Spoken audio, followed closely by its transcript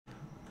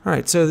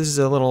Alright, so this is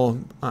a little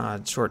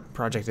short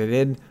project I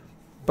did.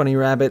 Bunny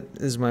rabbit.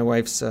 This is my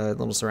wife's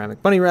little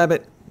ceramic bunny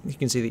rabbit. You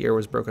can see the ear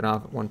was broken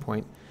off at one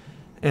point.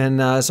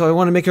 And so I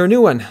want to make her a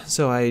new one.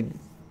 So I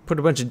put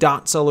a bunch of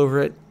dots all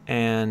over it,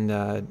 and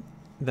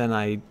then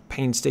I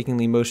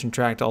painstakingly motion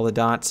tracked all the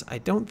dots. I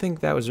don't think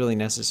that was really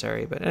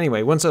necessary, but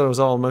anyway, once it was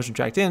all motion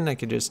tracked in, I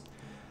could just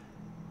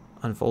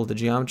unfold the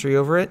geometry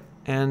over it,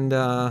 and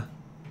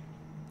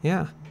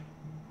yeah,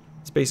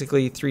 it's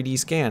basically 3D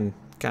scan,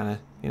 kind of,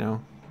 you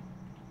know,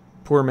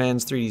 poor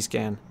man's 3D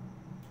scan.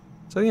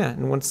 So yeah,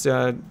 and once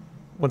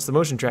the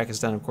motion track is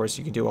done, of course,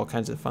 you can do all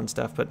kinds of fun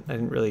stuff, but I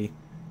didn't really,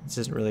 this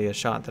isn't really a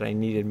shot that I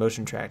needed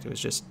motion tracked. It was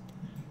just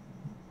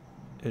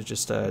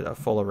a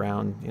full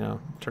around, you know,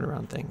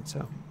 turnaround thing.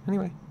 So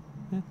anyway.